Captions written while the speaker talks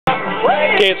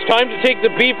Okay, it's time to take the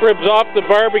beef ribs off the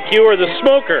barbecue or the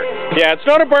smoker. Yeah, it's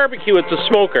not a barbecue, it's a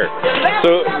smoker.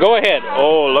 So, go ahead.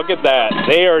 Oh, look at that.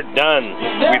 They are done.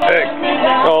 We think.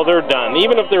 Oh, they're done.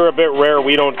 Even if they're a bit rare,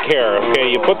 we don't care. Okay,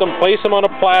 you place them on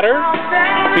a platter,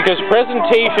 because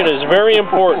presentation is very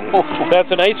important.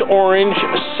 That's a nice orange,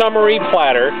 summery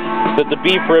platter that the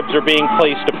beef ribs are being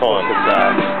placed upon. Look at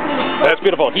that. That's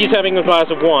beautiful. He's having a glass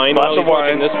of wine. Glass of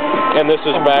wine. And this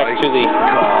is back to the...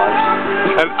 God.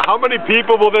 And how many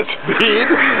people will this feed?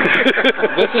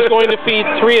 This is going to feed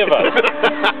 3 of us.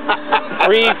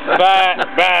 3 fat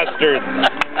bastards.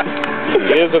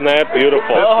 Isn't that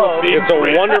beautiful? Oh, it's a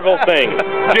wonderful thing.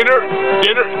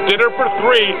 Dinner for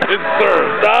 3 is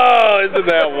served. Oh, isn't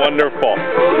that wonderful?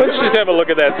 Let's just have a look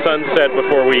at that sunset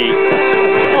before we eat.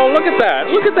 Oh, look at that.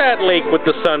 Look at that lake with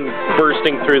the sun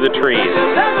bursting through the trees.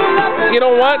 You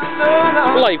know what?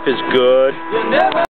 Life is good.